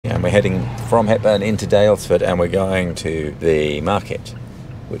and we're heading from Hepburn into Daylesford, and we're going to the market,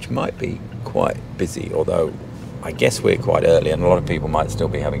 which might be quite busy, although I guess we're quite early and a lot of people might still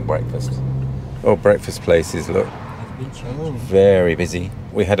be having breakfast. Oh, breakfast places look very busy.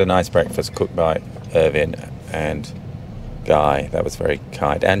 We had a nice breakfast cooked by Irvin and Guy. That was very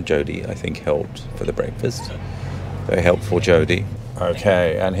kind. And Jodie, I think, helped for the breakfast. Very helpful, Jodie.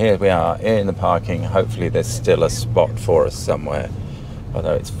 Okay, and here we are in the parking. Hopefully there's still a spot for us somewhere,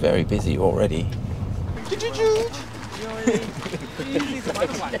 although it's very busy already.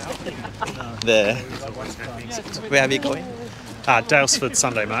 There. Where are we going? Daylesford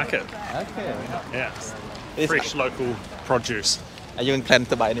Sunday market. Okay. Yeah. Fresh local produce. Are you planning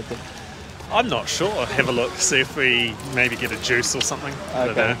to buy anything? I'm not sure. Have a look, see if we maybe get a juice or something. I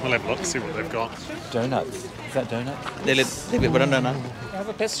don't know. We'll have a look, see what they've got. Donuts. Is that donuts? They with banana. I have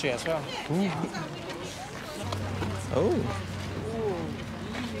a pastry as well. Oh.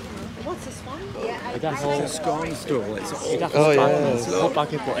 What's this one? It's a scone stall. It's all Oh yeah.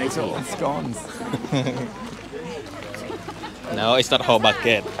 It's all scones. No, it's not whole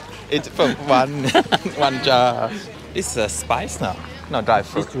bucket. It's from one jar. This is a spice now. No, dry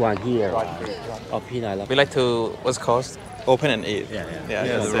fruit. This one here, or peanut. We like to, what's it called? Open and eat. Yeah,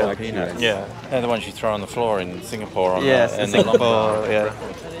 Yeah, the raw peanuts. Yeah. They're the ones you throw on the floor in Singapore. Yes, in Singapore. Yeah.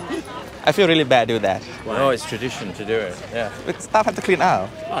 I feel really bad doing that. Oh, it's tradition to do it. Yeah. But staff have to clean out.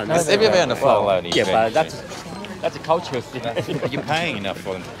 Oh, It's everywhere on the floor. Well, only yeah, but eventually. that's a cultural thing. But you're paying enough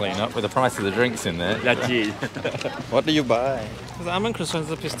for them to clean up with the price of the drinks in there. That's it. What do you buy? The almond croissants,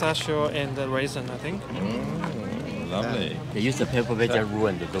 the pistachio and the raisin, I think. Lovely. They use the paper they just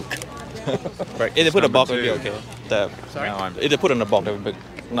ruin the look. If they put a box, it would be Number okay. Now I'm If they put on a box, it would be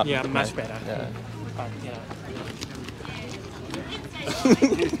not. Yeah, much better. Yeah. But, you know.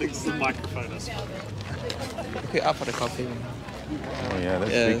 It's the microphone as well. Okay, up for the coffee. Oh yeah,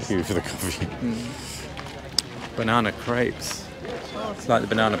 that's a big Yes. queue for the coffee. Banana crepes. It's like the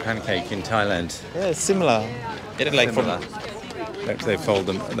banana pancake in Thailand. Yeah, it's similar. It is like Similar. Perhaps they fold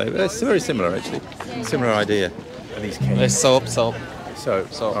them. It's very similar actually. Similar idea. Are these cakes? It's soap. So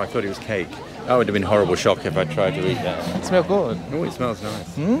Soap. I thought it was cake. I would have been horrible shock if I tried to eat that. It smells good. Oh, it smells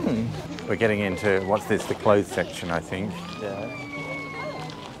nice. We're getting into, what's this, the clothes section, I think. Yeah.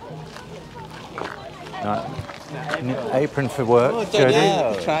 Apron for work, Jodie.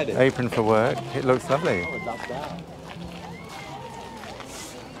 Yeah, I tried it. Apron for work. It looks lovely.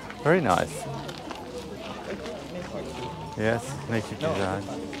 Very nice. Yes, native design.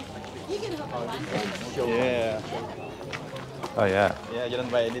 Yeah. Oh yeah. Yeah, you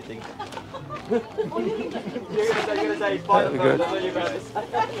don't buy anything. That'd be good.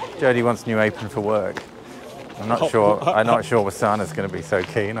 Jodie wants new apron for work. I'm not sure Wasana's going to be so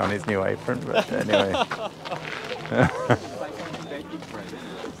keen on his new apron, but anyway.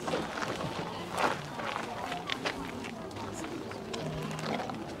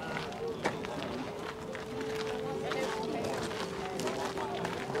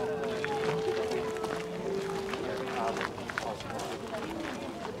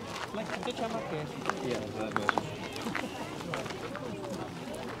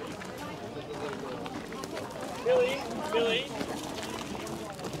 Billy.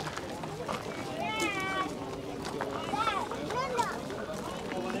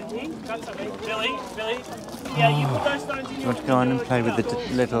 Billy. Yeah, you put those stones in You want to go on and play with the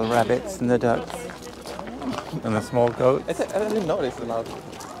little rabbits and the ducks and the small goats? I didn't know this about.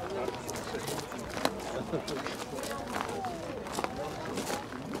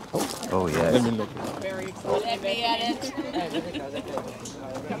 Oh yes. Let me at it.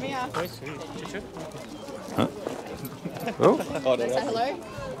 Come here. Huh? Oh. Say hello.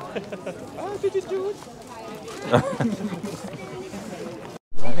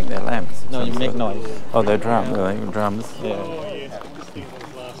 I think they're lamps. No, you make noise. Oh, they're drums. Yeah.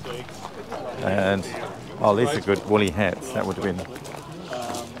 And oh, these are good woolly hats. That would have been.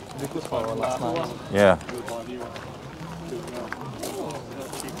 Yeah.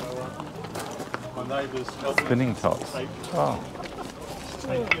 Spinning tops. Oh.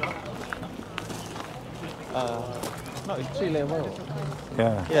 No, it's 3 levels.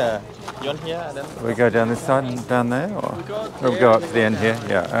 Yeah. Yeah. You want here? Then We go down this side and down there, or we'll go up to the end here.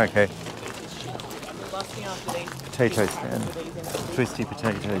 Yeah. Okay. Potato stand. Twisty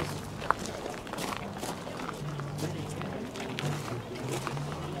potatoes.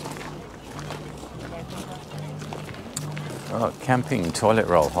 Oh, camping toilet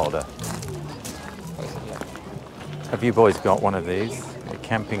roll holder. Have you boys got one of these? A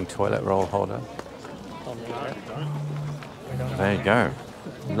camping toilet roll holder? There you go.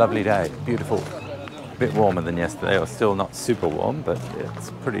 Lovely day. Beautiful. bit warmer than yesterday, or still not super warm, but it's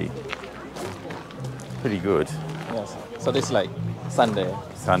pretty good. Yes. So this is like Sunday.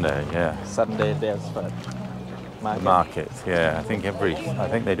 Sunday, yeah. Sunday Daylesford The market, yeah. I think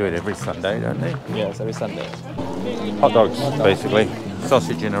they do it every Sunday, don't they? Yes, every Sunday. Hot dogs, basically.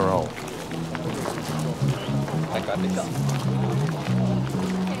 Sausage in a roll. I got this.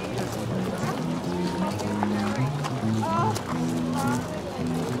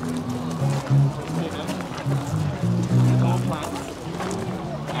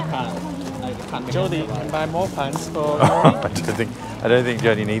 Jody, can buy more plants for I don't think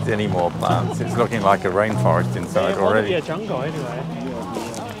Jody needs any more plants. It's looking like a rainforest inside It might be already. a jungle anyway.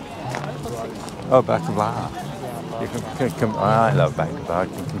 Oh, back to bar. You can I love back to bar.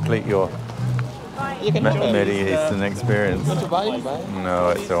 You can complete your You can Medi-Eastern experience. to buy, you buy. No,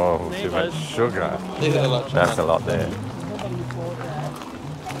 it's all too much sugar. There's a lot. That's a lot there.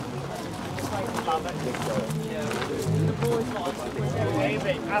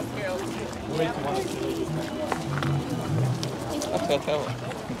 Okay, tell me.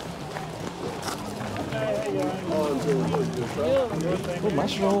 Oh,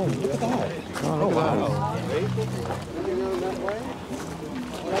 mushroom. Look at that. Oh, wow.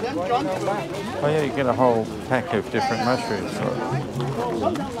 Oh yeah, you get a whole pack of different mushrooms.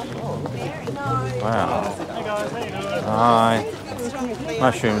 Wow. Hi.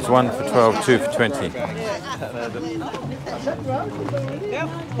 Mushrooms, 1 for 12, 2 for 20.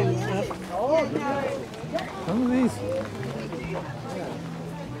 What are these?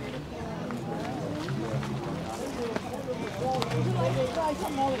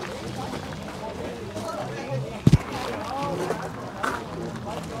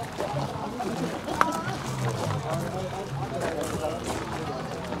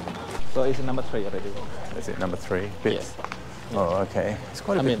 So it's number 3 already. Is it number 3? Bits? Yes. Oh, okay. It's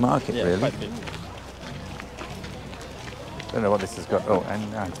quite a big market, yeah, really. Quite big. Don't know what this has got. Oh,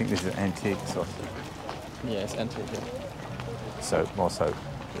 and I think this is antique sausage. Yes, antique. Yeah. Soap, more soap.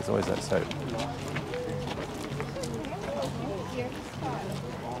 There's always that soap.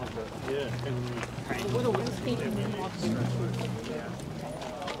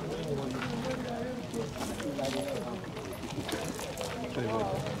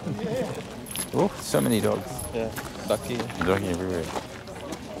 Oh, so many dogs. Yeah, ducky. Doggy everywhere.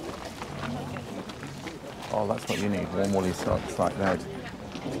 Oh, that's what you need. Warm woolly socks like that.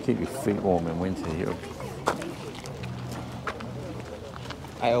 To keep your feet warm in winter. Here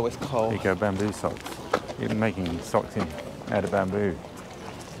I always call. you go, bamboo socks. You're making socks out of bamboo.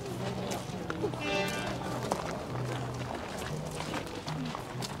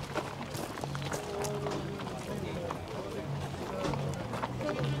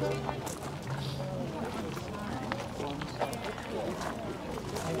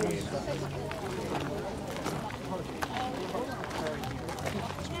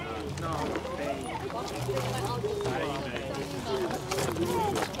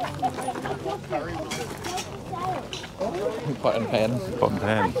 Pot and pan. Pot and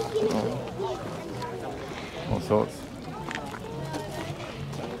pan. All sorts.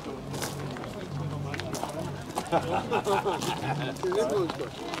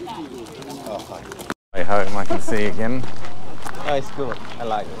 Way home, I can see again. Oh, it's good. I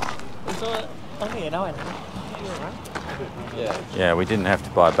like it. Yeah. Yeah, we didn't have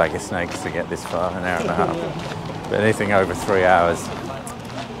to buy a bag of snakes to get this far, an hour and a half. But anything over 3 hours,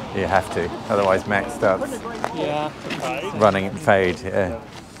 you have to. Otherwise, Max starts Yeah. running at fade. Yeah.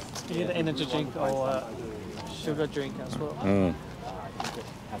 You get an energy drink or sugar drink as well.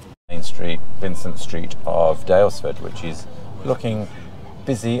 Main Street, Vincent Street of Daylesford, which is looking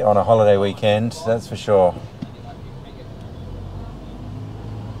busy on a holiday weekend, that's for sure.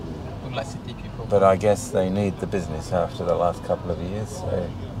 Look like city people. But I guess they need the business after the last couple of years. So.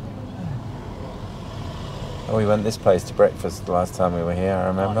 Oh, we went this place to breakfast the last time we were here, I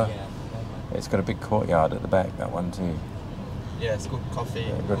remember. It's got a big courtyard at the back, that one too. Yeah, it's good coffee.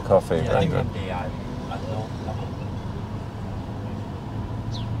 Yeah, good coffee, very good.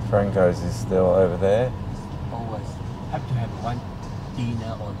 Franco's is still over there. Always have to have one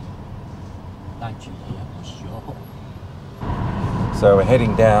dinner or lunch here for sure. So we're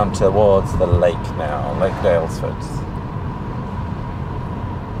heading down towards the lake now, Lake Daylesford,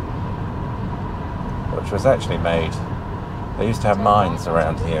 which was actually made. They used to have mines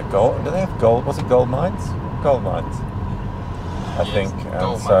around here. Gold? Do they have gold? Was it gold mines? Gold mines, I think. And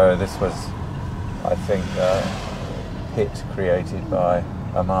gold so this was, I think, a pit created by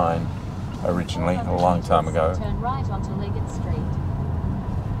a mine originally, a long time ago. Turn right onto Leggett Street.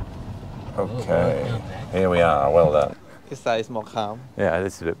 Okay, here we are. Well done. This side is more calm. Yeah,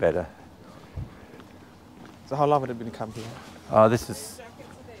 this is a bit better. So how long have it been come here? This is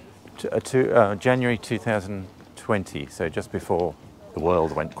January 2020, so just before the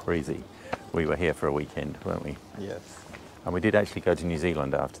world went crazy. We were here for a weekend, weren't we? Yes. And we did actually go to New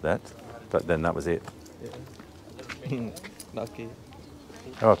Zealand after that, but then that was it. Lucky.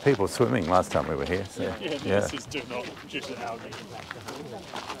 There were people swimming last time we were here, so yeah. This is do not due to algae.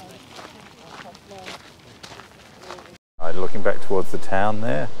 Looking back towards the town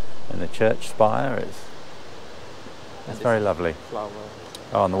there, and the church spire, it's very lovely. Flower.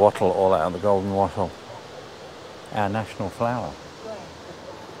 Oh, and the wattle all out, the golden wattle. Our national flower.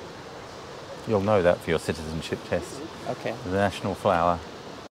 You'll know that for your citizenship test. Okay. The national flower.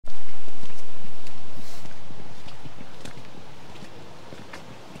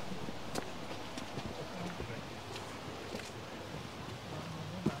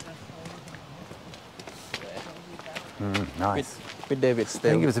 Nice. With David I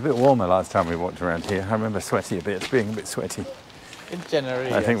still. think it was a bit warmer last time we walked around here. I remember sweaty a bit, being a bit sweaty. In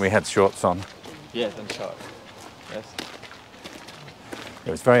January. I think we had shorts on. Yes, and short. Yes. It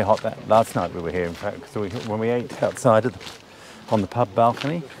was very hot that last night we were here, in fact, because when we ate outside on the pub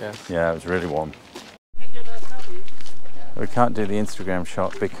balcony. Yes. Yeah, it was really warm. We can't do the Instagram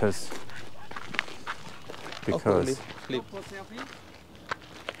shot because Flip.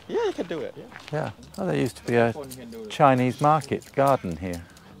 Yeah, you can do it. yeah. Oh, there used to be a Chinese market garden here.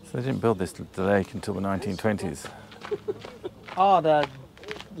 So they didn't build this lake until the 1920s. Oh, the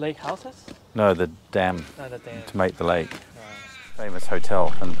lake houses? No, the dam The dam. to make the lake. Famous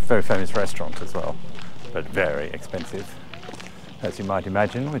hotel and very famous restaurant as well, but very expensive, as you might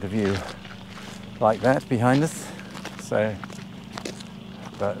imagine, with a view like that behind us. So,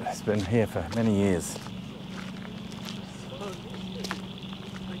 but it's been here for many years.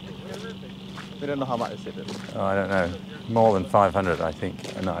 We don't know how much is it. Oh, I don't know, more than 500, I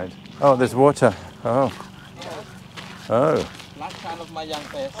think, a night. Oh, there's water. Oh, oh. Last time of my young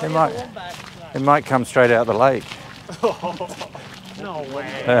face. It might come straight out of the lake. No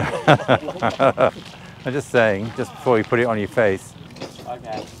way. I'm just saying, just before you put it on your face.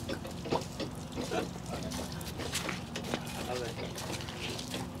 Okay.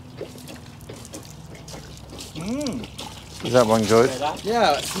 Is that one good?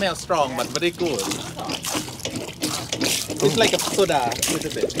 Yeah, it smells strong but very good. It's like a soda, a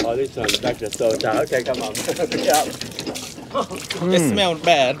little bit. Oh, this one, like the soda. Okay, come on. Yeah. It smells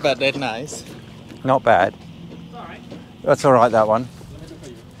bad, but they're nice. Not bad. That's all right, that one.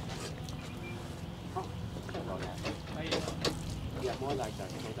 Yeah, more like that.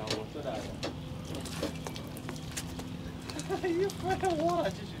 Soda. You put the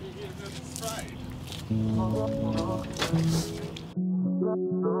water, just straight. Mm.